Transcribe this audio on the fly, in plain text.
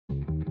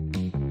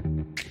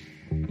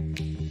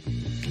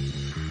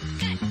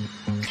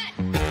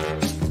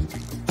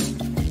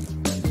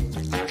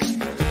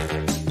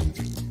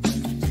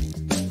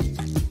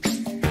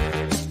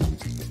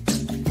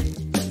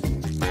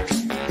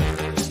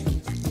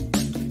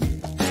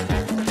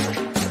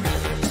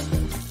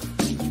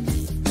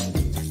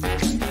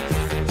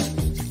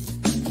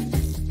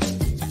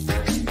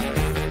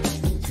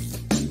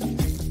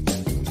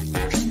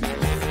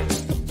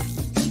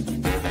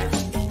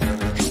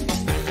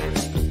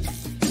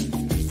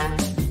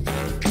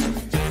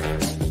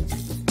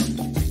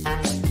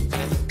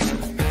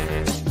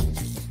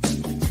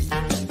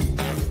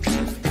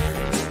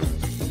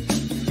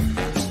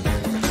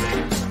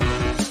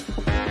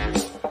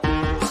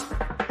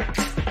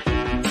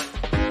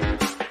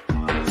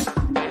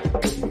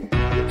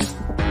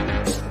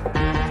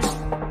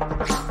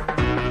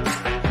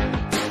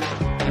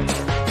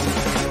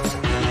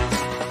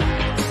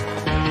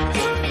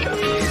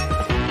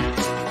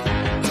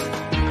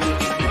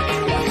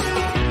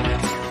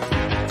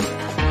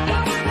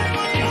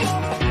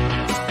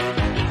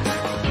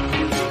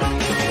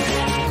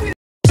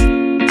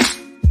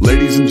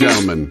Ladies and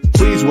gentlemen,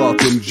 please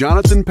welcome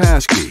Jonathan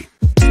Paskey,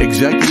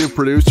 executive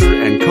producer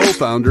and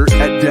co-founder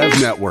at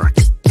DevNetwork.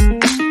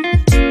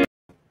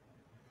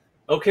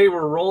 Okay,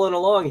 we're rolling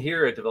along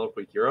here at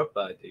DeveloperWeek Europe,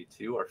 day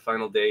 2, our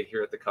final day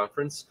here at the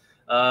conference.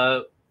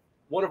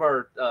 One of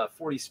our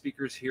 40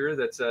 speakers here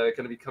that's going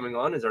to be coming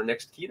on is our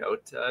next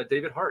keynote,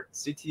 David Hart,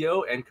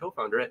 CTO and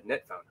co-founder at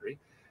NetFoundry.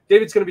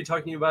 David's going to be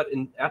talking to you about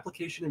an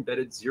application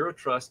embedded zero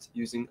trust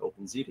using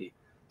OpenZD.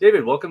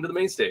 David, welcome to the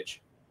main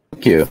stage.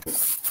 Thank you.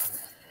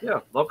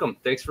 Yeah, welcome.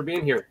 Thanks for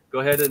being here. Go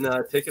ahead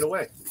and take it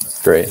away.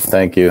 Great,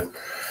 thank you.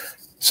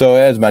 So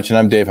as mentioned,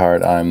 I'm Dave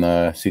Hart. I'm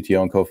the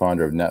CTO and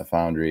co-founder of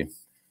NetFoundry.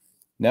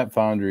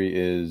 NetFoundry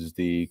is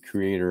the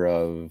creator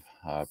of,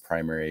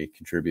 primary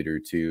contributor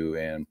to,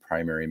 and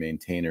primary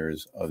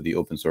maintainers of the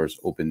open source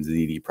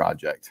OpenZD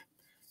project.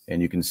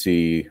 And you can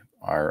see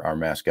our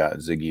mascot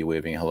Ziggy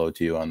waving hello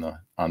to you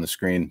on the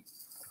screen.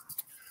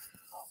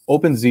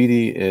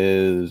 OpenZD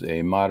is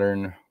a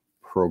modern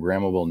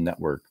programmable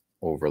network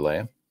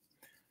overlay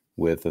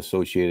with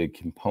associated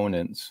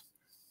components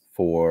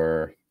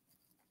for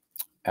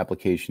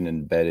application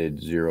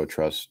embedded zero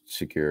trust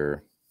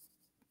secure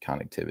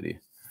connectivity.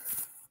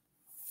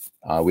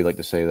 We like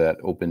to say that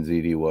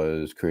OpenZD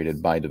was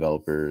created by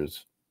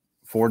developers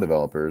for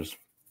developers.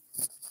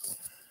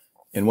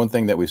 And one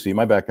thing that we see,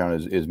 my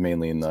background is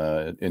mainly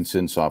in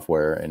SYN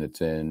software, and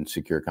it's in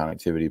secure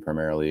connectivity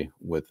primarily,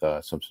 with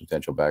some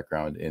substantial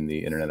background in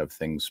the Internet of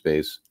Things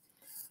space.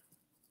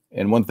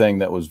 And one thing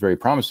that was very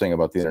promising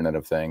about the Internet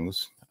of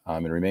Things,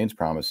 and remains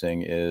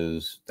promising,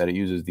 is that it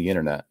uses the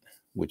internet,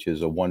 which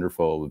is a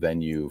wonderful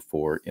venue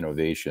for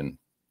innovation.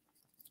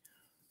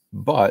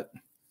 But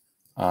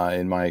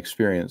in my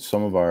experience,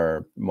 some of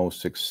our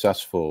most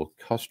successful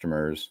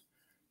customers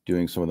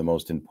doing some of the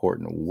most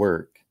important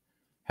work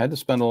had to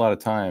spend a lot of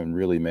time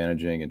really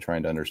managing and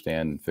trying to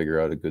understand and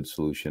figure out a good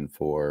solution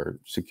for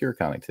secure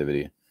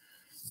connectivity.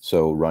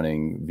 So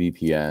running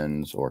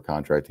VPNs or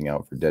contracting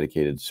out for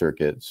dedicated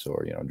circuits,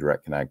 or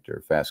direct connect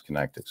or fast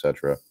connect,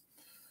 etc.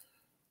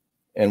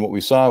 And what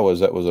we saw was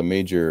that was a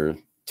major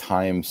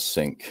time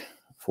sink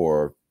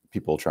for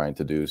people trying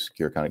to do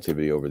secure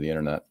connectivity over the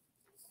internet,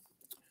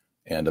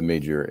 and a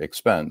major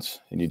expense.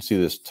 And you'd see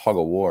this tug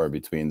of war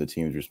between the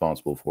teams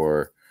responsible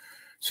for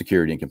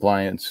security and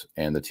compliance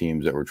and the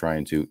teams that were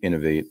trying to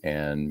innovate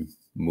and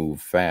move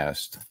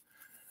fast.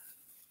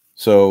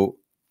 So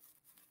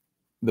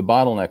the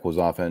bottleneck was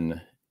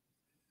often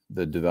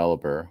the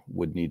developer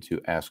would need to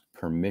ask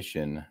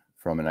permission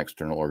from an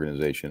external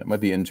organization. It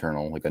might be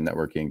internal, like a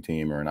networking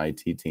team or an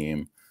IT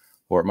team,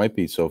 or it might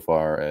be so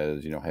far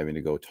as having to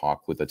go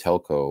talk with a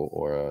telco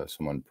or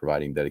someone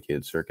providing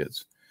dedicated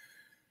circuits.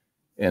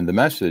 And the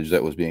message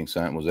that was being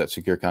sent was that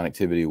secure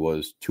connectivity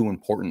was too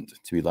important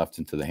to be left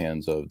into the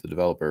hands of the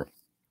developer.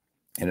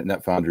 And at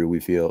NetFoundry, we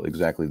feel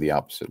exactly the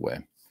opposite way,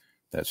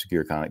 that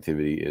secure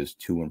connectivity is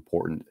too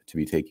important to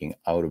be taken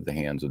out of the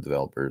hands of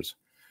developers.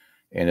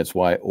 And it's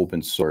why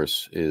open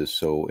source is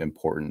so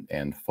important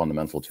and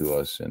fundamental to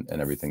us and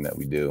everything that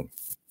we do.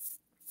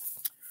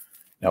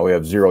 Now we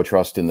have zero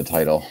trust in the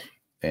title,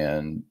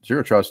 and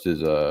zero trust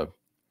is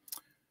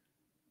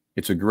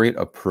it's a great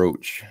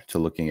approach to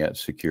looking at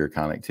secure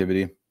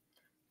connectivity,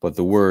 but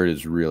the word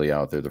is really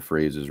out there. The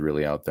phrase is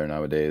really out there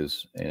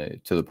nowadays,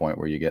 to the point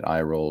where you get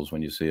eye rolls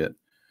when you see it.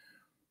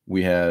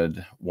 We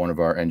had one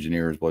of our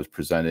engineers was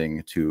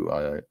presenting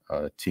to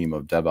a team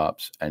of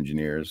DevOps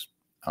engineers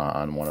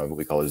on one of what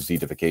we call a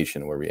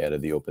Zdification, where we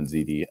added the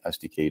OpenZD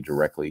SDK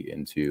directly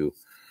into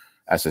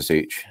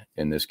SSH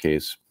in this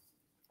case.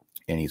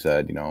 And he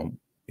said,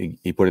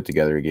 he put it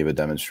together, he gave a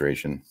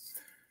demonstration.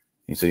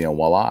 He said,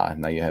 voila,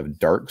 now you have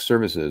dark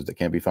services that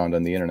can't be found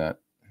on the internet.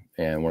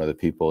 And one of the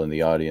people in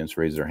the audience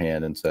raised their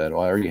hand and said,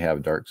 well, I already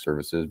have dark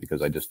services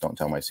because I just don't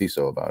tell my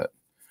CISO about it.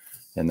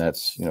 And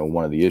that's,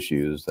 one of the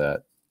issues,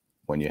 that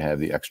when you have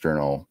the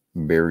external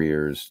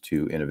barriers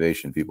to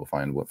innovation, people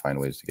find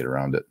ways to get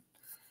around it.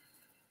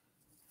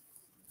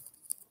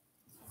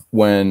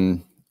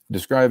 When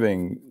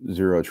describing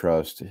zero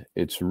trust,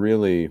 it's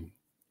really,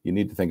 you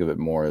need to think of it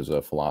more as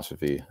a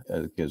philosophy.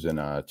 Because in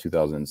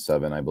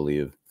 2007, I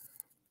believe,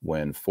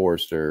 when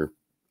Forrester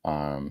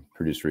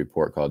produced a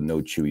report called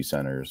No Chewy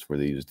Centers, where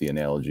they used the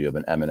analogy of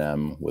an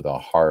M&M with a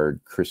hard,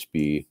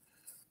 crispy,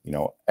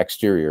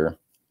 exterior,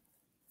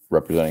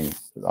 representing,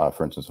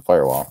 for instance, a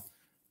firewall.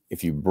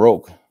 If you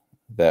broke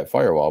that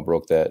firewall,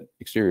 broke that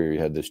exterior, you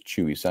had this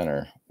chewy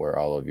center where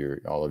all of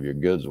your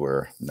goods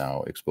were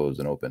now exposed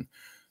and open.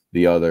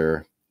 The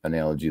other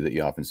analogy that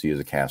you often see is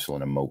a castle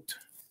and a moat.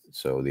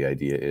 So the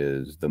idea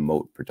is the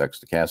moat protects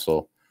the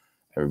castle.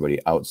 Everybody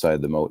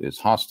outside the moat is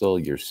hostile.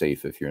 You're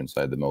safe if you're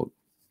inside the moat.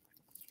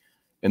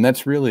 And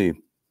that's really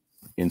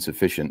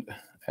insufficient,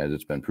 as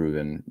it's been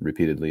proven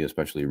repeatedly,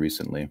 especially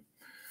recently.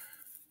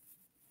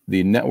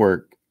 The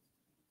network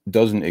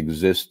doesn't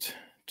exist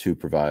to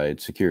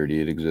provide security.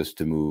 It exists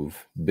to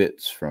move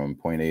bits from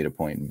point A to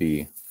point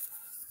B.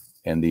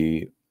 And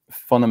the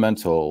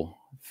fundamental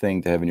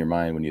thing to have in your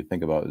mind when you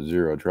think about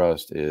zero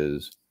trust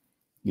is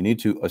you need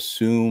to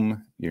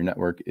assume your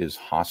network is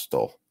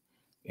hostile.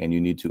 and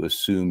you need to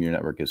assume your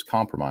network is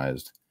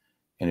compromised.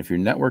 And if your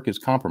network is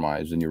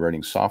compromised and you're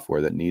writing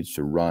software that needs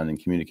to run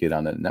and communicate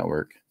on that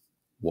network,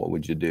 what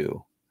would you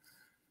do?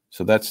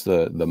 So that's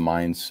the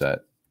mindset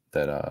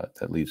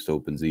that leads to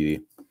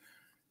OpenZD.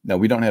 Now,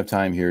 we don't have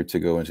time here to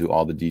go into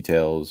all the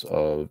details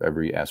of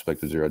every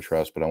aspect of Zero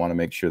Trust, but I want to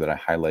make sure that I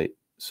highlight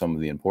some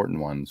of the important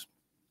ones.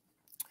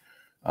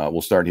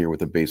 We'll start here with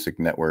the basic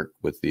network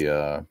with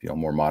the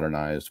more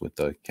modernized with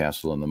the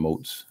castle and the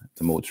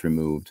moats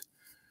removed.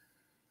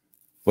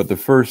 But the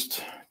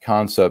first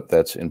concept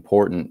that's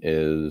important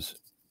is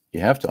you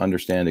have to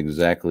understand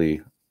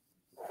exactly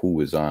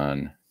who is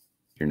on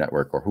your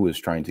network or who is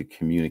trying to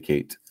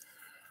communicate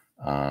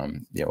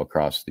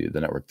across the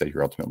network that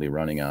you're ultimately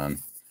running on.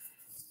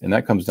 And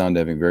that comes down to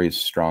having very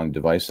strong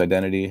device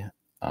identity,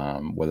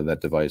 whether that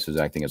device is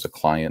acting as a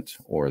client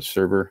or a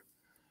server,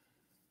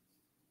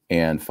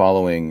 and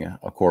following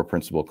a core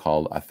principle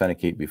called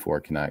authenticate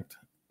before connect.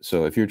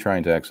 So if you're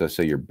trying to access,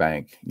 say, your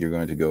bank, you're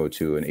going to go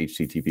to an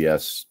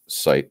HTTPS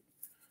site,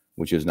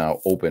 which is now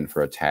open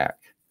for attack.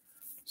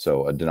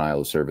 So a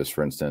denial of service,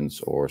 for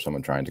instance, or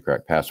someone trying to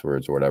crack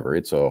passwords or whatever.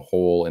 It's a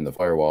hole in the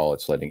firewall.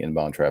 It's letting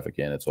inbound traffic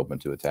in. It's open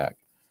to attack.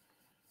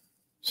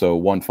 So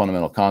one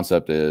fundamental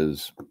concept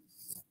is,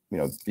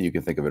 you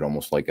can think of it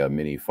almost like a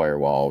mini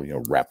firewall,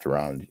 wrapped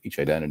around each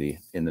identity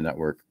in the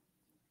network.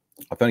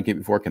 Authenticate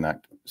before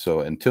connect.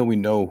 So until we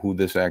know who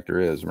this actor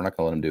is, we're not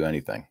going to let them do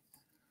anything.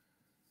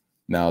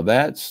 Now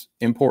that's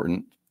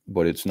important,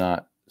 but it's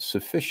not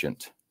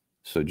sufficient.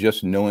 So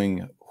just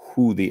knowing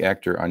who the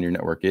actor on your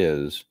network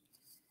is,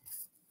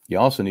 you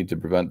also need to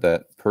prevent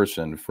that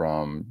person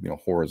from,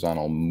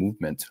 horizontal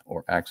movement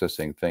or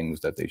accessing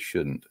things that they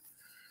shouldn't.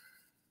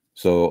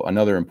 So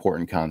another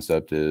important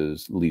concept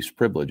is least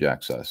privilege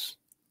access,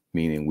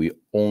 meaning we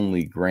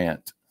only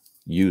grant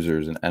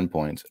users and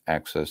endpoints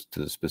access to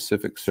the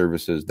specific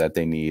services that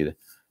they need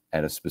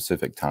at a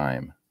specific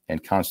time,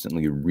 and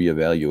constantly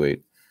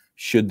reevaluate,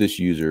 should this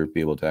user be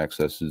able to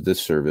access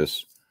this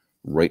service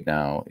right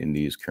now in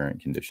these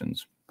current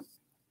conditions.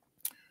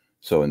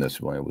 So in this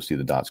one, we'll see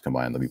the dots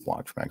combined, they'll be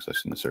blocked from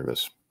accessing the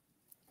service.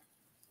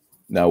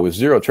 Now with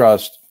Zero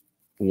Trust,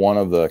 one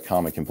of the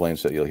common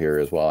complaints that you'll hear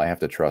is, well, I have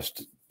to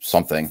trust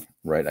something,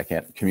 right? I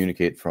can't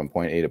communicate from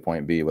point A to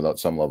point B without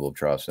some level of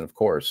trust. And of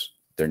course,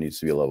 there needs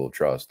to be a level of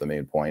trust. The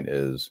main point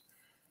is,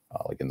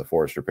 like in the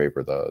Forrester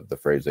paper, the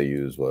phrase they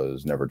used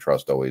was never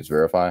trust, always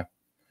verify.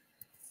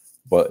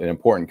 But an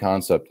important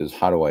concept is,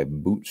 how do I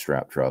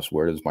bootstrap trust?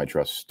 Where does my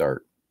trust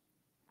start?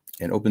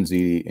 And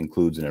OpenZD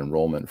includes an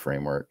enrollment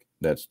framework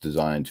that's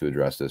designed to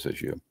address this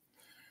issue.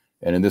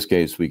 And in this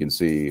case, we can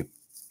see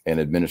an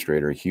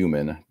administrator, a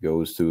human,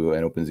 goes to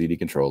an OpenZD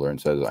controller and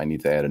says, I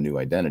need to add a new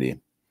identity.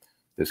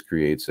 This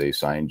creates a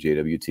signed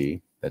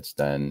JWT that's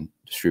then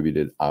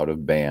distributed out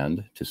of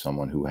band to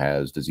someone who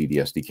has the ZD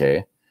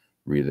SDK,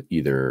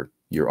 either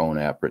your own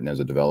app written as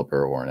a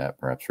developer or an app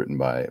perhaps written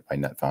by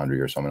NetFoundry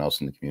or someone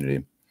else in the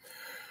community.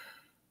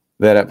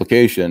 That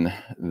application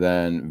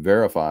then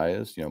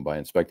verifies, by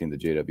inspecting the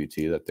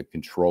JWT, that the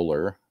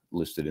controller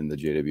listed in the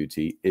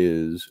JWT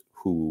is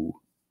who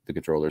the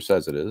controller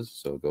says it is.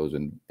 So it goes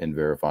and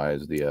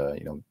verifies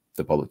the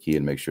public key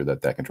and makes sure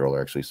that that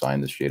controller actually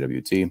signed this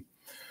JWT.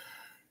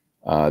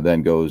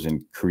 Then goes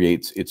and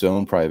creates its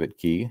own private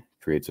key,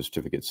 creates a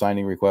certificate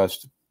signing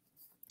request,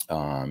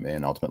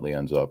 and ultimately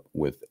ends up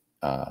with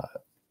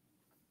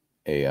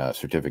a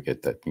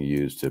certificate that can be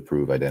used to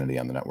prove identity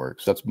on the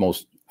network. So that's the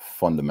most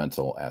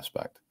fundamental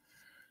aspect.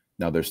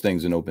 Now, there's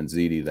things in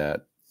OpenZD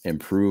that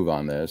improve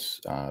on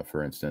this.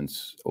 For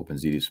instance,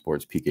 OpenZD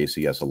supports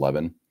PKCS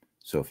 11.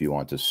 So if you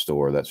want to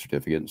store that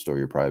certificate and store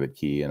your private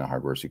key in a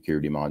hardware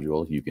security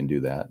module, you can do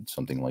that. It's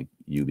something like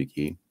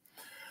YubiKey.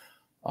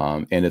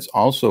 And it's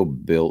also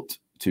built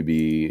to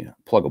be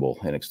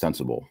pluggable and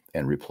extensible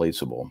and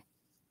replaceable.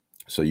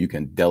 So you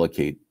can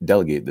delegate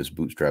this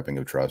bootstrapping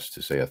of trust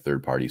to, say, a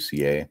third-party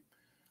CA.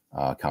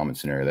 Common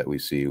scenario that we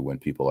see when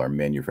people are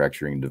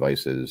manufacturing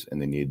devices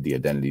and they need the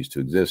identities to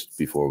exist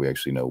before we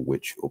actually know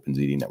which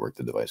OpenZD network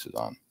the device is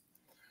on.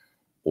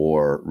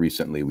 Or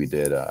recently we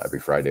did, every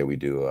Friday we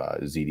do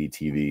ZD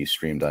TV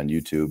streamed on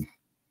YouTube.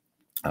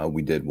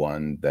 We did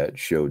one that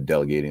showed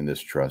delegating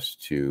this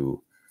trust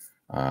to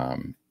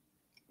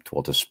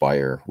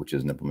Spire, which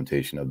is an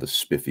implementation of the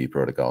SPIFFE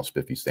protocol.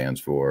 SPIFFE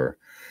stands for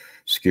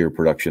Secure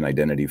Production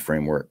Identity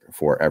Framework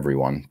for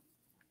Everyone.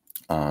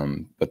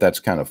 But that's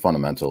kind of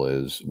fundamental,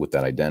 is with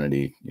that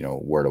identity,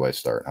 where do I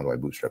start? How do I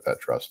bootstrap that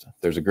trust?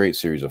 There's a great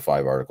series of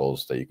 5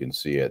 articles that you can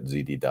see at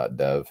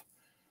zd.dev.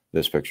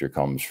 This picture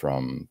comes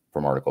from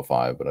Article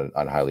 5, but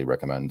I'd highly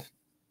recommend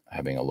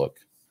having a look.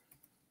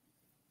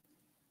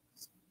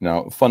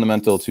 Now,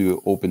 fundamental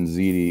to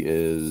OpenZD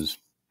is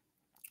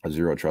a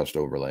zero trust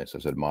overlay. So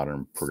I said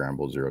modern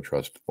programmable zero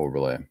trust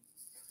overlay.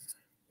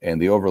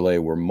 And the overlay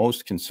we're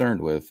most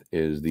concerned with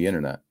is the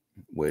internet,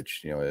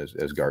 which,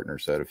 as Gartner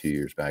said a few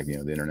years back, the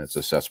internet's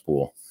a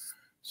cesspool.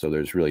 So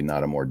there's really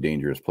not a more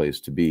dangerous place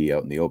to be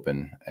out in the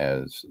open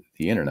as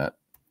the internet.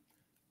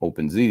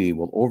 OpenZD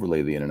will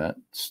overlay the internet,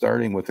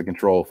 starting with the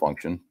control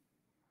function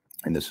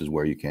And this is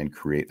where you can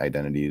create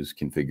identities,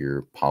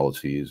 configure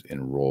policies,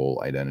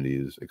 enroll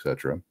identities,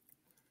 etc.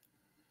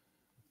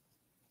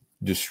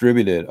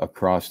 Distributed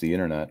across the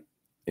internet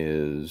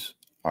is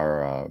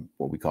our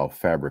what we call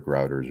fabric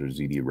routers or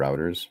ZD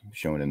routers,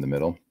 shown in the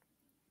middle.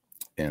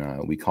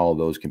 And we call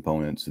those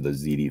components the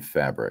ZD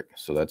fabric.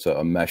 So that's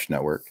a mesh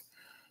network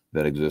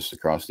that exists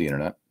across the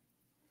internet.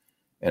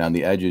 And on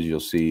the edges, you'll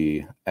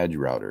see edge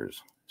routers.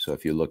 So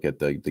if you look at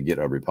the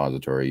GitHub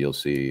repository, you'll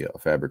see a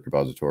fabric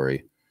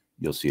repository.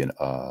 You'll see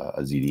a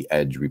ZD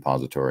edge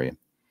repository.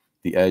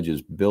 The edge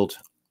is built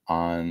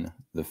on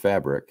the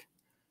fabric,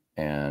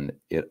 and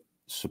it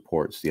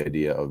supports the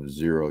idea of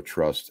zero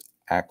trust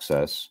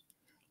access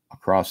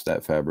across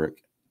that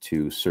fabric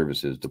to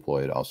services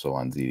deployed also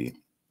on ZD.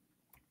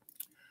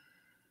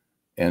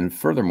 And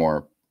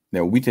furthermore,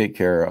 we take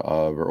care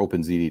of, or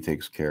OpenZD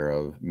takes care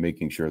of,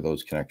 making sure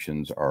those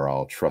connections are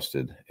all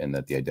trusted and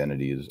that the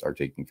identities are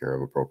taken care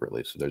of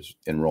appropriately. So there's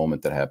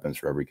enrollment that happens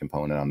for every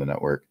component on the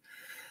network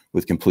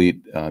with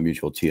complete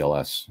mutual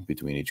TLS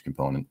between each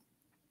component.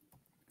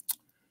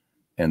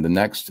 And the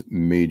next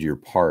major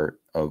part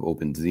of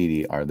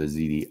OpenZD are the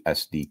ZD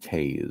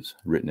SDKs,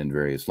 written in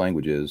various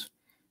languages,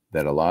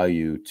 that allow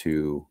you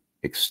to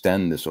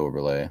extend this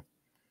overlay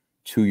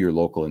to your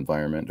local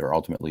environment or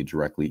ultimately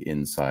directly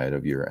inside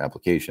of your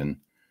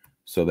application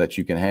so that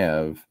you can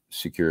have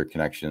secure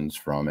connections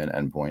from an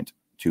endpoint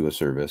to a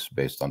service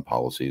based on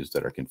policies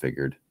that are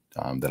configured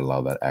that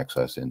allow that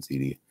access in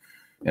ZD.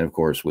 And of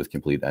course, with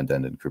complete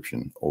end-to-end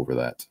encryption over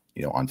that,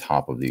 on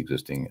top of the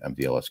existing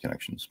MPLS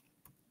connections.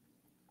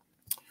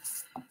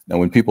 Now,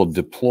 when people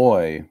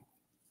deploy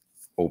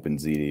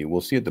OpenZD,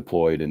 we'll see it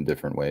deployed in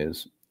different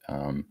ways.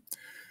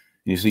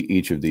 You see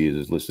each of these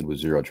is listed with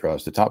zero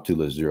trust. The top two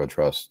list zero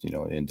trust,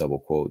 in double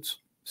quotes.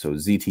 So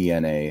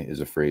ZTNA is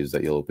a phrase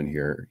that you'll open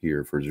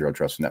here for zero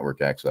trust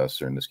network access,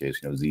 or in this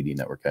case, ZD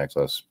network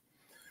access.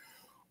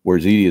 Where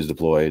ZD is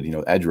deployed,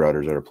 edge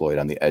routers are deployed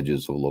on the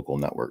edges of local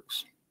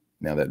networks.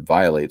 Now that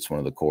violates one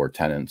of the core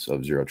tenets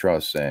of zero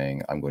trust,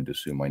 saying I'm going to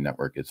assume my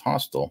network is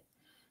hostile,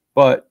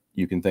 but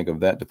you can think of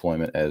that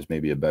deployment as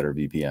maybe a better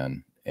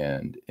VPN.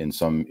 And in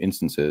some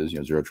instances,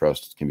 zero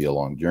trust can be a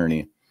long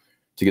journey.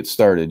 To get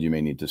started, you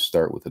may need to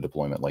start with a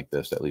deployment like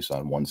this, at least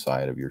on one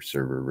side of your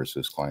server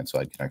versus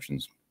client-side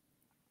connections.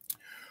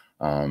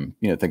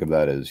 Think of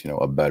that as,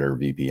 a better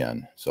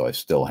VPN. So I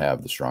still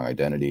have the strong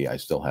identity. I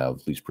still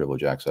have least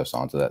privilege access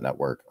onto that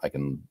network. I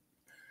can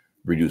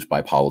reduce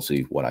by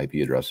policy what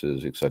IP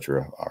addresses, et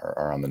cetera,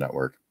 are on the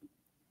network.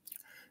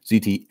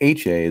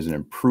 ZTHA is an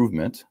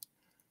improvement.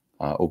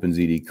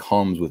 OpenZD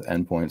comes with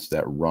endpoints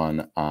that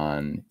run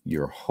on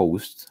your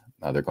host.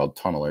 They're called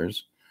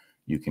tunnelers.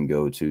 You can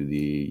go to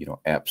the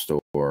App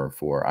Store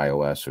for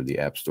iOS or the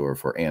App Store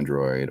for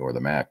Android or the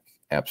Mac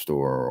App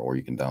Store, or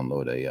you can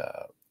download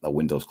a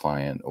Windows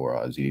client or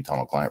a ZD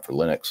tunnel client for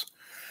Linux.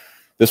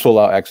 This will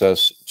allow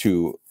access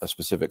to a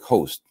specific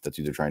host that's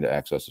either trying to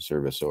access a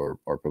service or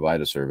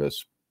provide a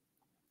service.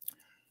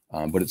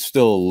 But it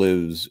still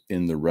lives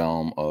in the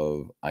realm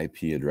of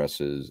IP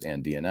addresses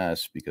and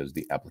DNS because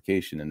the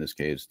application in this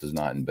case does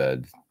not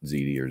embed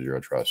ZD or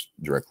zero trust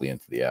directly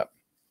into the app.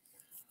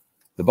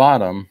 The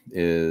bottom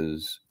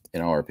is,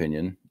 in our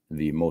opinion,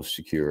 the most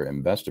secure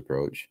and best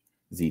approach,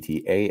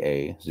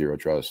 ZTAA, Zero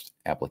Trust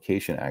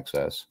Application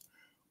Access,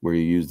 where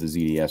you use the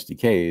ZD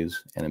SDKs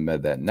and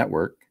embed that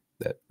network,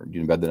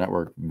 you embed the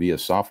network via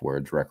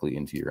software directly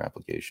into your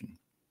application.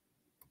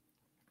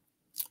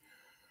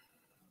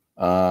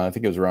 I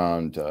think it was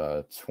around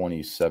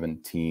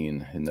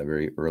 2017, in the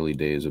very early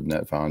days of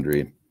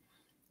NetFoundry.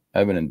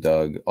 Evan and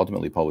Doug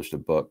ultimately published a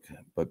book,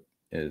 but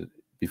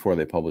before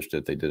they published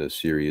it, they did a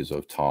series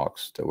of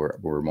talks that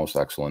were most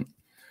excellent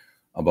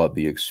about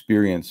the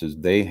experiences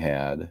they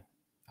had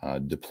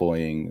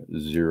deploying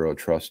zero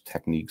trust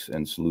techniques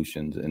and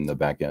solutions in the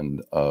back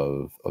end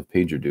of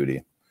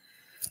PagerDuty.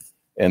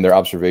 And their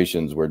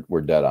observations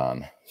were dead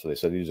on. So they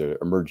said these are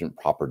emergent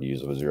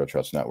properties of a zero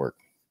trust network.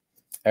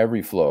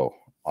 Every flow,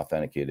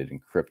 authenticated,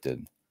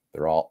 encrypted,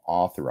 they're all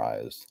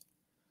authorized.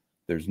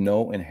 There's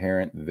no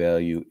inherent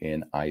value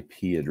in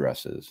IP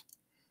addresses,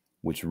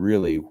 which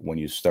really, when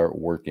you start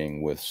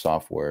working with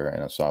software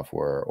and a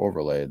software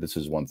overlay, this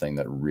is one thing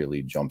that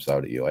really jumps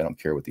out at you. I don't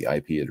care what the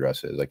IP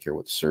address is. I care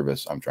what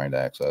service I'm trying to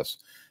access,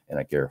 and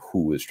I care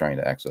who is trying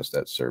to access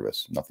that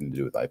service. Nothing to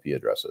do with IP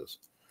addresses.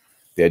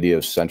 The idea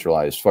of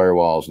centralized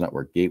firewalls,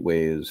 network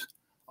gateways,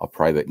 a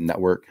private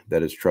network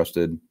that is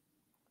trusted,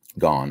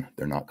 gone.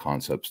 They're not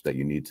concepts that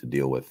you need to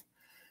deal with.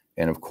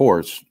 And of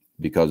course,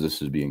 because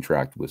this is being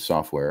tracked with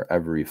software,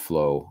 every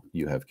flow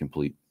you have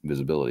complete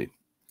visibility.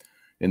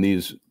 And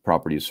these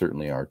properties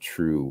certainly are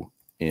true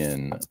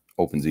in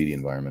OpenZD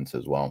environments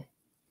as well.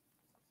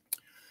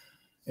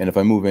 And if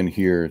I move in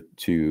here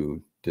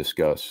to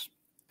discuss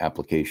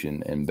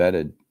application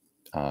embedded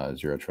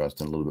zero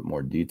trust in a little bit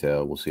more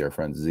detail, we'll see our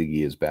friend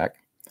Ziggy is back.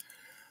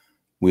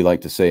 We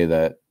like to say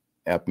that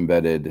app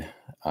embedded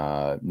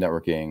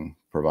networking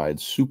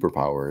provides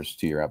superpowers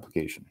to your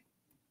application.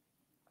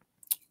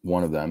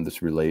 One of them,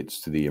 this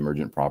relates to the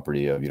emergent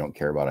property of you don't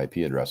care about IP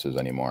addresses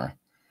anymore.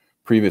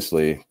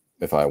 previously,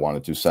 if I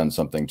wanted to send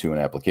something to an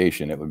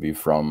application, it would be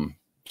from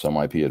some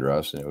IP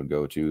address, and it would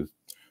go to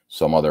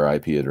some other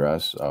IP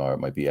address, or it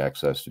might be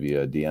accessed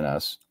via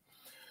DNS.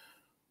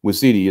 With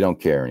ZD, you don't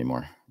care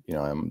anymore. You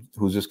know,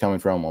 who's this coming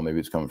from? Well, maybe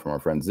it's coming from our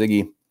friend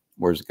Ziggy.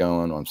 Where's it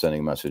going? Well, I'm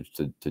sending a message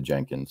to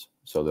Jenkins.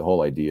 So the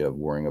whole idea of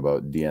worrying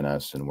about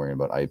DNS and worrying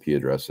about IP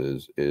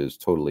addresses is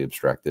totally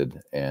abstracted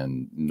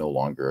and no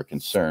longer a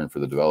concern for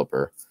the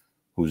developer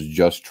who's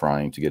just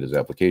trying to get his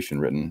application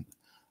written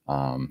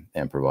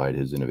and provide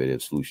his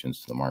innovative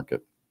solutions to the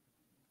market.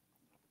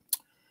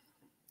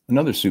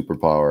 Another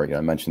superpower, you know,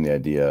 I mentioned the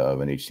idea of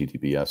an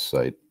HTTPS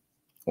site,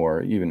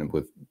 or even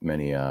with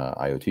many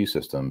IoT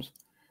systems,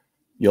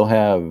 you'll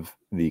have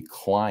the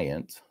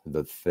client,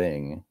 the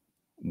thing,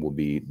 will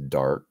be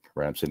dark,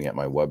 right? I'm sitting at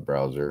my web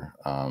browser.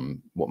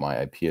 What my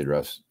IP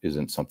address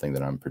isn't something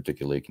that I'm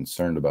particularly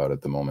concerned about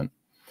at the moment.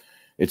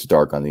 It's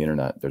dark on the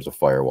internet. There's a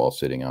firewall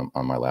sitting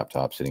on my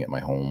laptop, sitting at my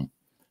home,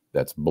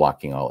 that's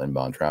blocking all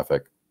inbound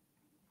traffic.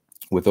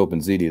 With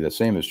OpenZD, the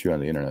same is true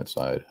on the internet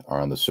side, or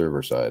on the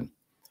server side.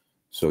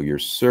 So your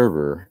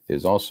server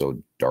is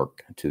also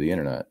dark to the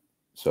internet.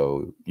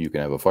 So you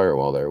can have a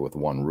firewall there with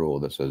one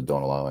rule that says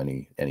don't allow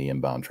any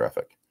inbound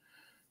traffic.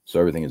 So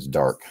everything is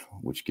dark,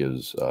 which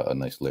gives a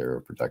nice layer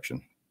of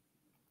protection.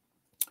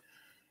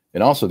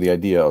 And also the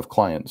idea of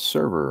client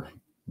server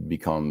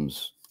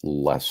becomes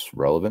less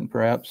relevant,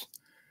 perhaps,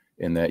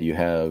 in that you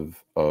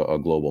have a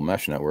global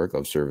mesh network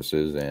of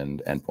services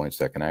and endpoints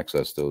that can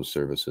access those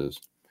services.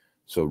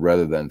 So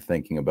rather than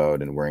thinking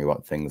about and worrying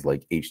about things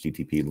like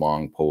HTTP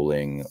long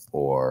polling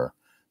or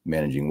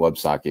managing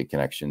WebSocket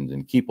connections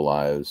and keep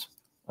alives,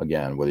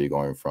 again, whether you're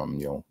going from,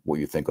 you know,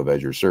 what you think of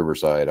as your server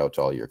side out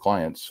to all your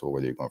clients, or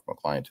whether you're going from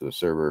a client to a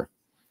server,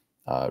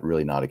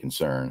 really not a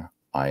concern.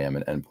 I am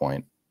an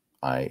endpoint.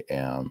 I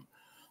am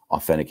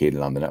authenticated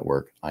on the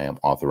network. I am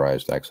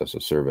authorized to access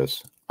a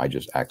service. I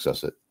just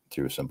access it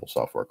through a simple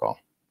software call.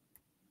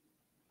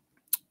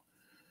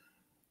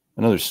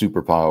 Another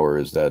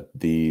superpower is that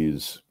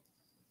these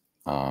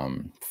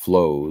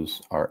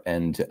flows are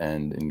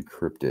end-to-end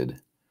encrypted.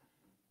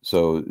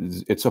 So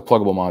it's a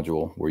pluggable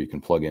module where you can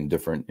plug in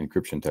different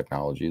encryption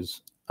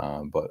technologies,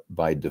 but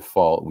by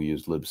default, we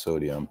use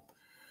libsodium.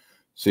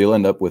 So you'll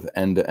end up with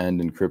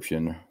end-to-end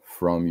encryption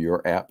from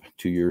your app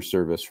to your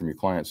service, from your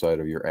client side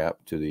of your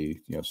app to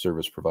the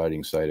service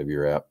providing side of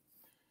your app,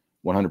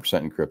 100%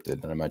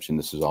 encrypted. And I mentioned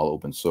this is all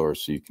open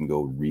source, so you can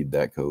go read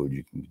that code,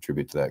 you can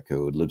contribute to that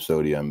code.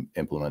 Libsodium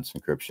implements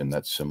encryption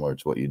that's similar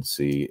to what you'd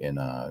see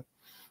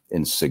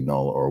in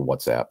Signal or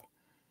WhatsApp.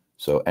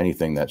 So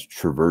anything that's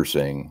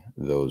traversing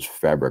those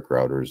fabric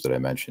routers that I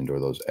mentioned, or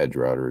those edge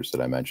routers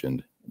that I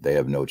mentioned, they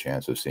have no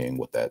chance of seeing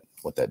what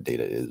that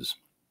data is.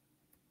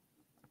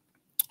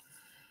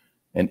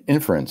 And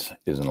inference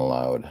isn't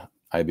allowed.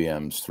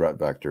 IBM's threat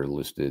vector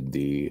listed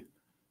the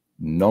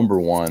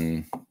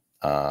 #1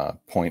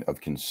 point of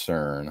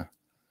concern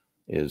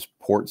is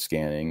port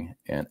scanning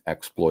and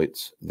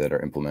exploits that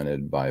are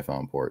implemented by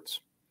found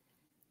ports,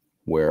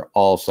 where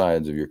all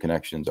sides of your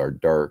connections are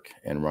dark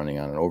and running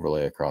on an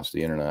overlay across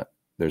the internet.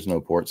 There's no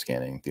port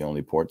scanning. The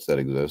only ports that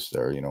exist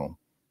are,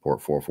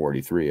 port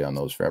 443 on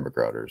those fabric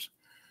routers.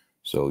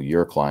 So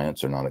your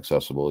clients are not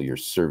accessible. Your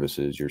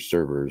services, your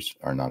servers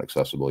are not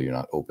accessible. You're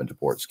not open to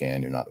port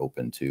scan. You're not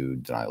open to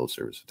denial of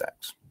service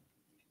attacks.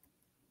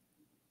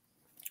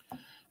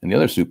 And the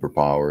other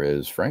superpower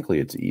is, frankly,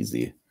 it's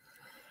easy.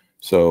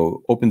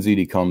 So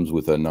OpenZD comes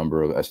with a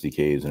number of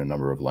SDKs and a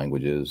number of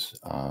languages.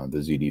 The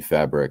ZD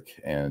Fabric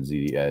and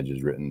ZD Edge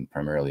is written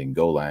primarily in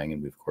Golang,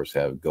 and we of course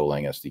have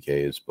Golang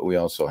SDKs, but we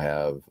also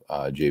have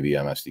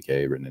JVM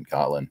SDK written in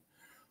Kotlin,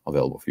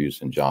 available for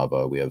use in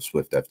Java. We have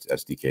Swift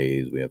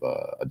SDKs, we have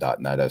a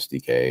 .NET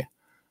SDK,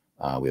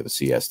 we have a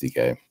C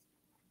SDK,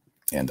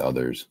 and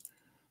others,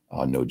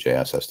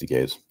 Node.js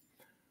SDKs.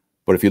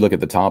 But if you look at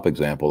the top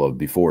example of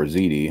before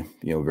ZD,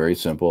 very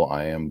simple.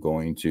 I am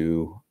going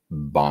to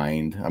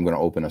I'm going to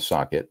open a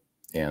socket,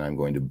 and I'm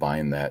going to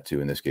bind that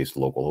to, in this case,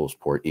 localhost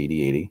port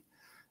 8080,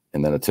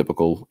 and then a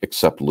typical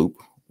accept loop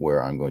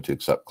where I'm going to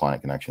accept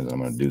client connections, and I'm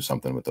going to do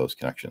something with those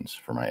connections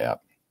for my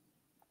app.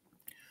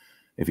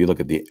 If you look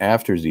at the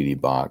after ZD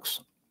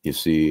box, you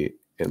see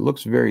it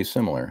looks very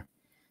similar.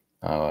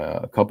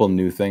 A couple of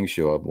new things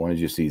show up. One is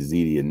you see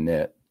ZD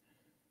init.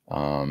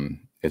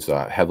 It's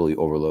a heavily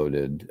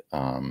overloaded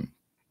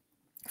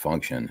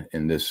function.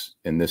 In this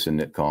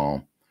init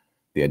call,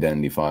 the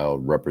identity file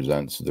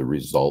represents the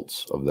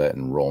results of that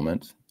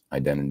enrollment.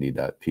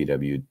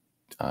 Identity.pwd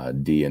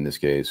in this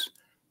case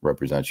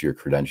represents your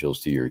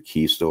credentials to your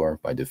key store.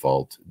 By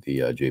default, the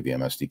JVM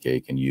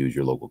SDK can use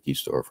your local key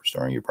store for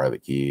storing your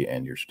private key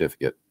and your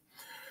certificate.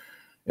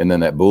 And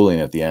then that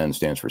Boolean at the end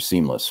stands for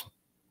seamless.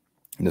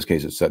 In this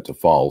case, it's set to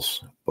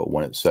false, but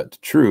when it's set to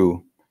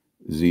true,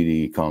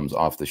 ZD comes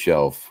off the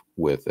shelf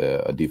with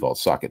a default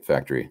socket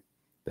factory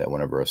that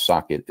whenever a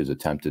socket is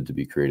attempted to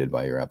be created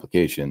by your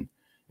application,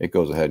 it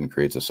goes ahead and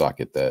creates a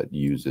socket that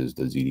uses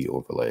the ZD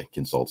overlay,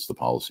 consults the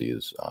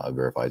policies,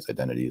 verifies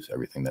identities,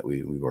 everything that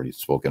we've already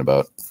spoken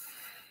about,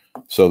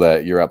 so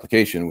that your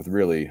application with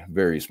really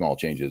very small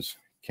changes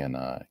can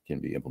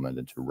be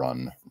implemented to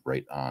run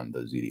right on the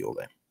ZD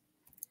overlay.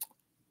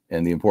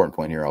 And the important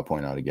point here, I'll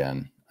point out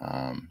again,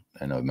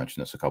 I know I've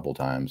mentioned this a couple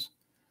times.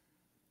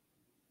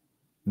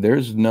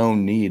 There's no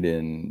need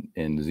in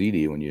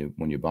ZD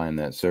when you bind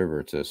that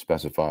server to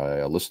specify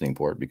a listening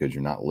port, because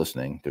you're not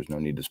listening. There's no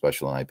need to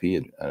specify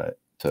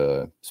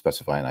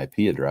an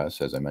IP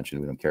address. As I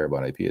mentioned, we don't care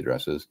about IP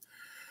addresses.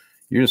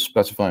 You're just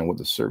specifying what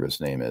the service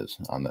name is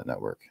on that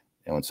network.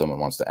 And when someone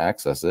wants to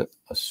access it,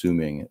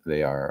 assuming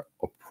they are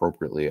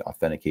appropriately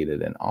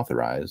authenticated and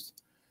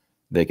authorized,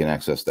 they can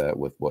access that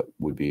with what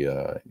would be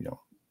a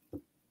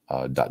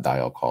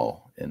 .dial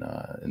call in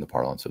the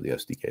parlance of the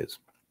SDKs.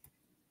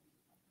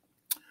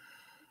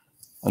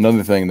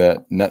 Another thing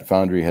that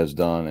NetFoundry has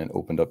done and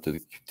opened up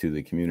to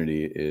the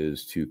community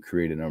is to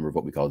create a number of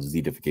what we call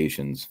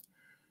Zdifications.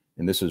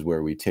 And this is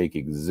where we take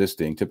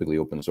existing, typically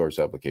open source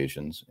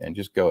applications, and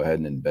just go ahead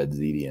and embed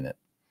ZD in it.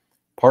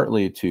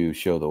 Partly to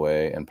show the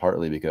way, and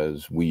partly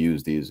because we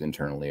use these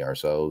internally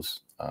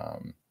ourselves.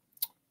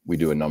 We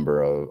do a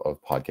number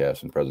of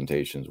podcasts and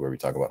presentations where we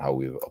talk about how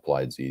we've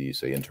applied ZD,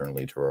 say,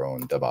 internally to our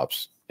own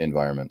DevOps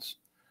environments.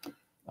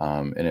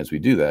 And as we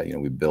do that,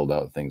 we build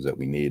out things that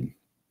we need.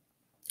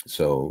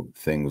 So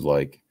things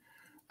like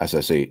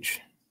SSH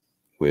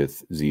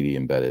with ZD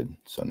embedded.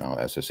 So now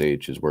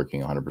SSH is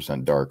working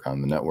 100% dark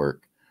on the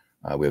network.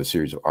 We have a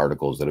series of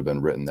articles that have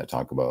been written that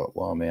talk about,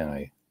 well,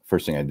 man,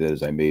 first thing I did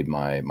is I made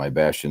my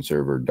Bastion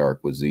server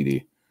dark with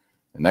ZD.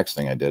 The next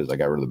thing I did is I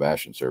got rid of the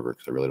Bastion server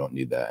because I really don't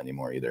need that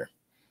anymore either.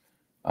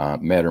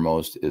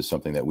 Mattermost is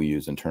something that we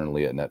use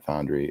internally at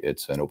NetFoundry.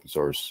 It's an open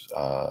source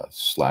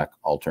Slack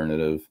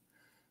alternative.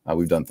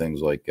 We've done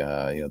things like,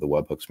 the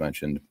webhooks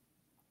mentioned.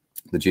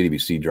 The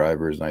JDBC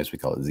driver is nice. We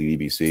call it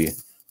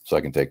ZDBC. So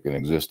I can take an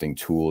existing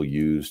tool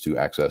used to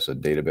access a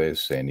database,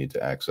 say I need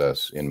to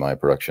access in my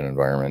production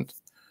environment,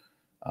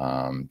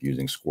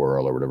 using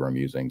Squirrel or whatever I'm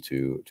using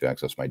to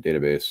access my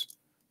database.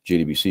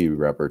 JDBC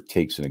wrapper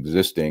takes an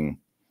existing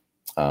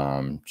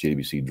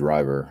JDBC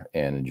driver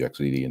and injects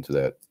ZD into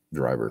that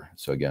driver.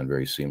 So again,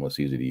 very seamless,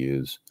 easy to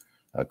use.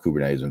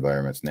 Kubernetes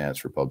environments, NATS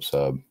for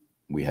PubSub.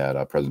 We had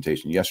a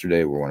presentation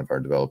yesterday where one of our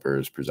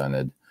developers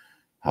presented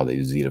how they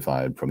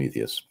Zdified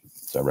Prometheus.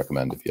 So I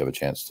recommend if you have a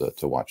chance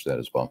to watch that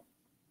as well.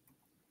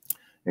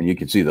 And you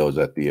can see those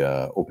at the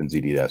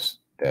OpenZD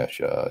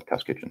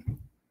Test Kitchen.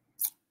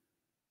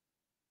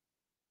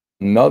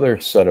 Another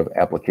set of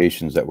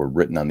applications that were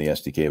written on the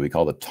SDK, we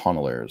call the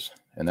tunnelers,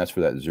 and that's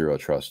for that zero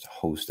trust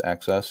host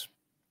access.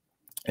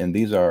 And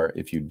these are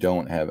if you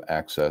don't have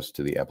access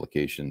to the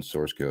application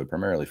source code,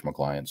 primarily from a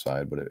client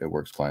side, but it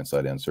works client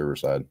side and server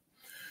side.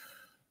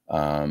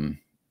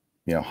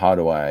 How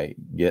do I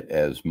get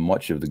as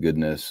much of the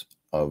goodness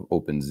of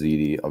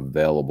OpenZD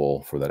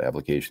available for that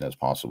application as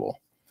possible?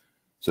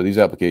 So these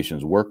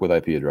applications work with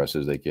IP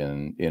addresses. They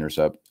can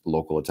intercept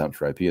local attempts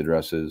for IP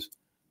addresses.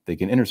 They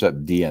can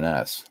intercept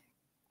DNS,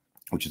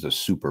 which is a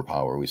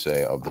superpower, we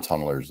say, of the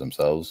tunnelers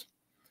themselves.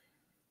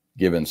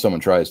 Given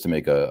someone tries to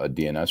make a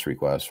DNS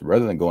request,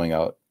 rather than going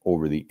out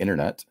over the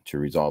internet to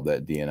resolve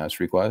that DNS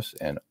request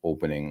and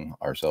opening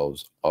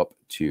ourselves up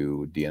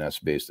to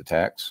DNS-based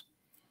attacks,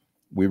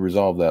 we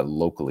resolve that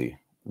locally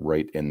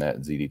right in that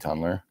ZD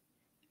tunneler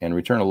and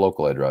return a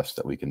local address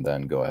that we can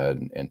then go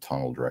ahead and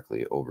tunnel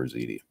directly over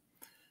ZD.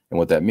 And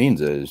what that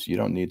means is you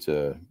don't need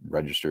to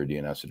register a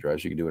DNS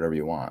address. You can do whatever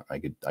you want. I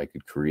could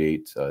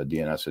create a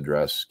DNS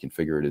address,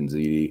 configure it in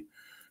ZD,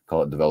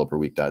 call it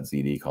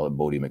DeveloperWeek.zd, call it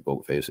Bodie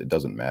McBoatface. It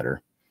doesn't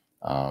matter.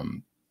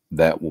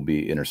 That will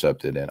be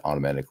intercepted and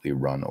automatically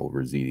run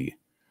over ZD.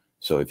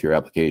 So if your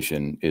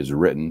application is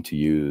written to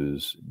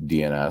use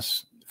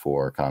DNS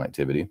for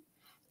connectivity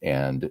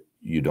and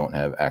you don't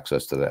have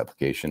access to the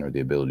application or the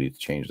ability to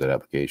change that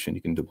application,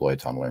 you can deploy a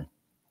tunneler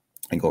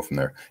and go from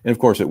there. And of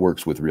course, it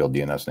works with real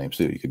DNS names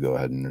too. You could go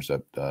ahead and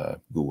intercept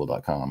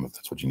google.com if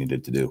that's what you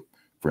needed to do.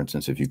 For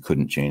instance, if you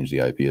couldn't change the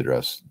IP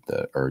address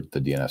or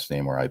the DNS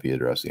name or IP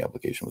address the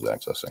application was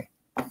accessing.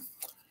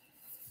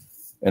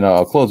 And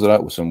I'll close it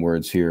out with some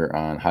words here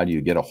on how do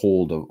you get a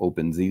hold of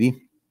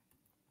OpenZD.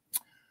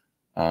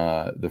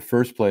 The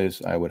first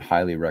place I would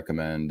highly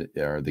recommend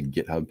are the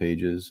GitHub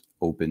pages,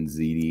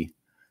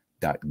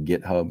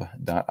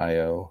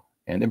 openzd.github.io,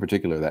 and in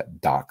particular that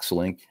docs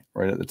link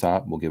right at the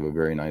top will give a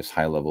very nice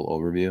high-level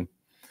overview.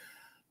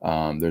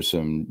 There's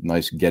some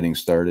nice getting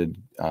started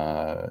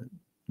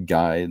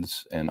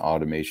guides and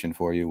automation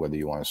for you, whether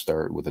you want to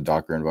start with a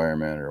Docker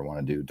environment or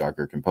want to do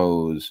Docker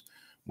Compose,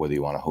 whether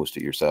you want to host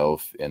it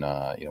yourself in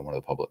one of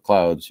the public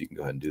clouds, you can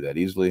go ahead and do that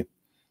easily.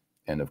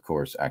 And of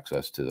course,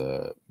 access to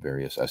the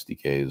various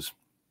SDKs.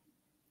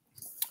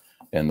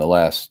 And the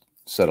last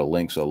set of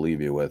links I'll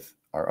leave you with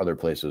are other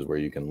places where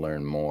you can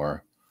learn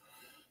more.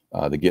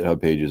 The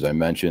GitHub pages I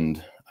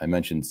mentioned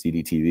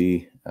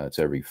CDTV. It's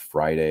every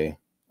Friday,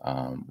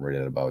 right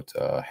at about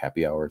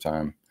happy hour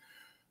time,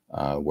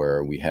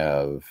 where we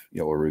have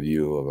a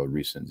review of a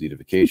recent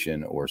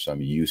Zdification or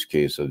some use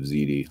case of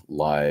ZD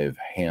live,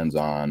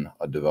 hands-on,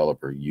 a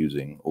developer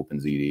using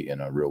OpenZD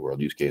in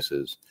real-world use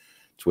cases.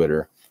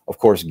 Twitter, of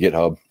course,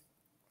 GitHub.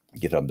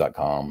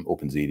 github.com,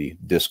 OpenZD.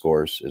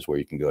 Discourse is where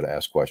you can go to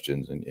ask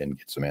questions and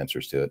get some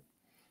answers to it.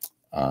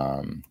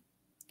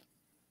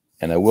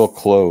 And I will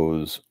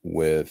close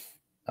with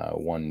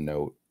one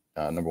note.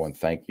 Number one,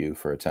 thank you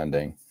for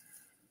attending.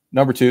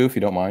 Number two, if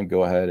you don't mind,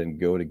 go ahead and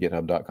go to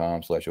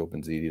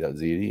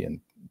github.com/openzd.zd and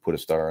put a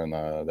star in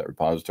that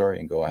repository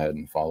and go ahead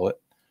and follow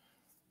it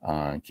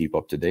and keep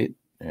up to date.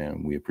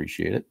 And we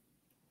appreciate it.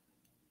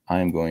 I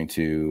am going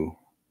to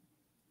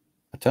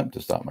attempt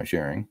to stop my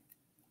sharing.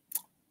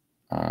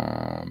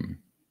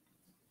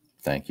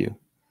 Thank you.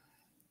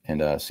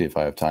 And see if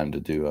I have time to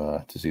do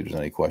to see if there's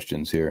any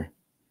questions here.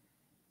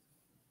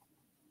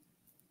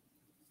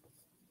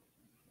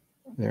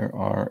 There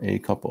are a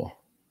couple.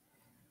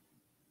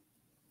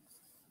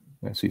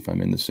 Let's see if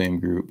I'm in the same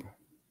group.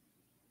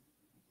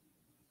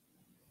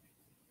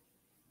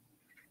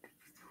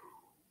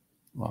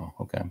 Wow,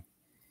 okay.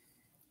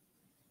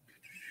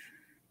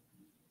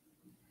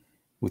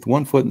 With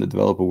one foot in the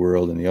developer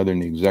world and the other in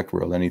the exec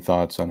world, any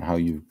thoughts on how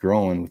you've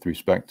grown with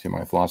respect to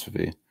my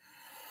philosophy?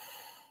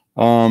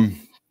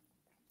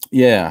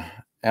 Yeah,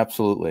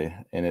 absolutely.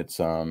 And it's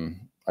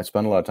I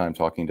spend a lot of time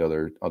talking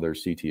to other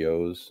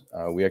CTOs.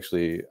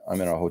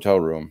 I'm in a hotel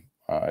room.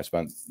 I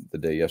spent the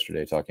day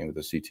yesterday talking with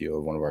the CTO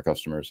of one of our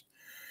customers,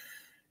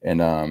 and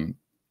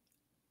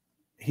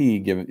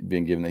being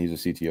given that he's a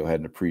CTO,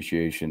 had an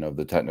appreciation of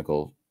the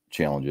technical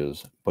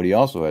challenges, but he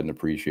also had an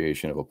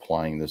appreciation of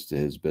applying this to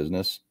his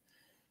business.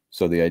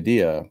 So the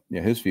idea,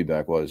 his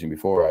feedback was,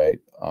 before I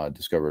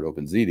discovered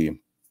OpenZD,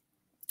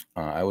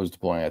 I was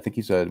deploying. I think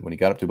he said when he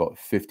got up to about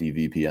 50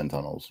 VPN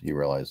tunnels, he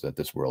realized that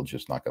this world's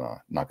just not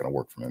gonna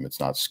work for him. It's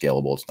not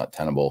scalable. It's not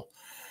tenable.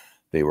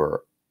 They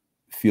were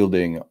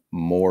fielding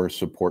more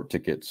support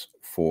tickets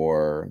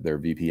for their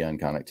VPN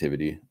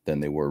connectivity than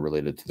they were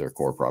related to their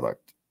core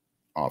product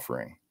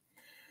offering.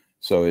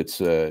 So it's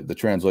the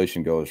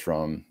translation goes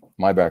from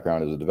my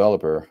background as a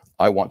developer.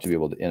 I want to be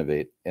able to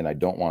innovate, and I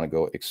don't want to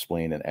go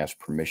explain and ask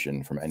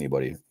permission from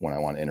anybody when I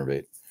want to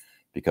innovate.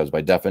 Because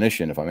by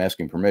definition, if I'm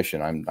asking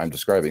permission, I'm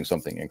describing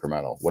something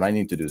incremental. What I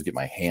need to do is get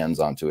my hands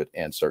onto it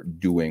and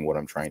start doing what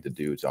I'm trying to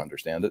do to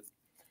understand it.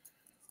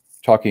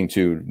 Talking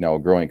to now a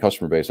growing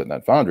customer base at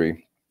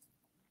NetFoundry,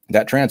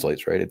 that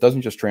translates, right? It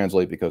doesn't just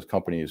translate because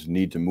companies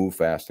need to move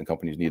fast and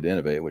companies need to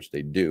innovate, which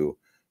they do,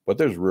 but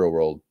there's real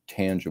world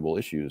tangible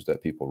issues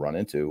that people run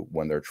into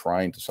when they're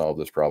trying to solve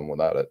this problem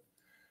without it.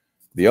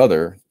 The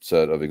other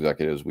set of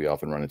executives we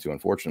often run into,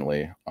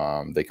 unfortunately,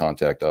 they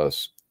contact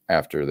us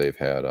after they've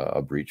had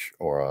a breach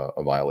or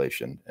a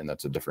violation. And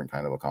that's a different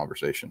kind of a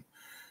conversation,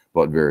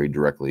 but very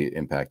directly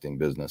impacting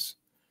business.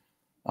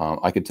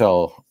 I could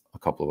tell a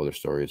couple of other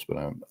stories, but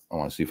I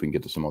want to see if we can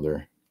get to some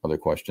other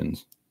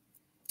questions.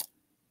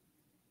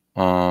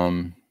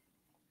 Question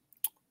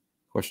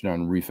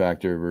on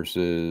refactor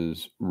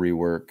versus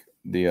rework.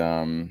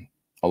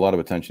 A lot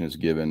of attention is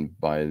given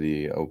by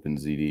the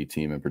OpenZD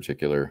team in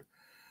particular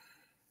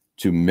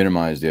to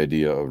minimize the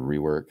idea of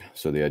rework.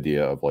 So the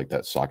idea of like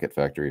that socket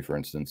factory, for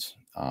instance,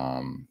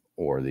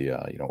 or the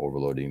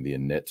overloading the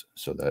init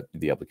so that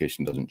the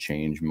application doesn't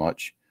change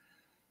much.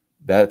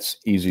 That's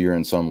easier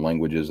in some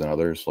languages than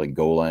others. Like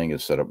Golang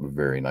is set up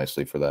very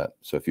nicely for that.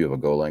 So if you have a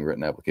Golang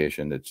written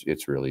application,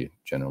 it's really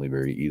generally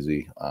very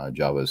easy.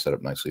 Java is set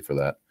up nicely for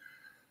that.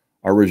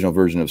 Our original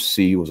version of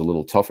C was a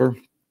little tougher.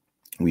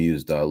 We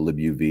used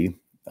libuv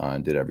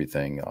and did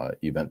everything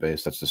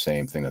event-based. That's the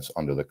same thing that's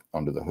under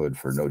the hood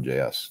for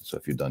Node.js. So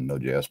if you've done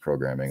Node.js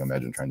programming,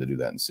 imagine trying to do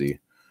that in C.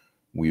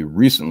 We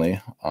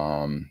recently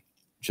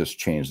just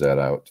changed that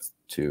out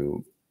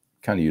to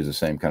kind of use the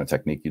same kind of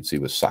technique you'd see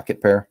with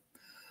socket pair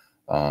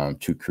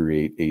to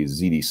create a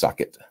ZD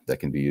socket that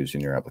can be used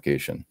in your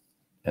application.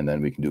 And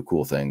then we can do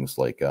cool things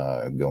like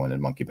go in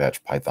and monkey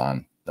patch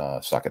Python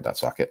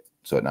socket.socket.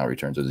 So it now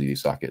returns a ZD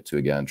socket to,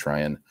 again, try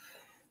and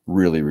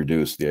really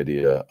reduce the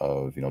idea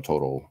of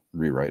total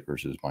rewrite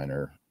versus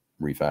minor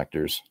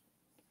refactors.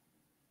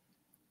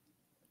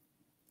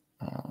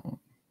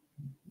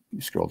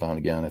 You scroll down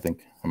again. I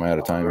think, am I out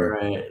of time? All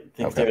right.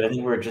 Thanks, okay. David. I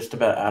think we're just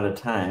about out of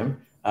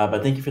time.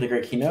 But thank you for the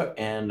great keynote,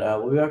 and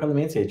we'll be back on the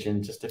main stage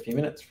in just a few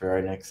minutes for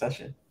our next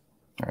session.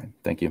 All right.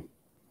 Thank you.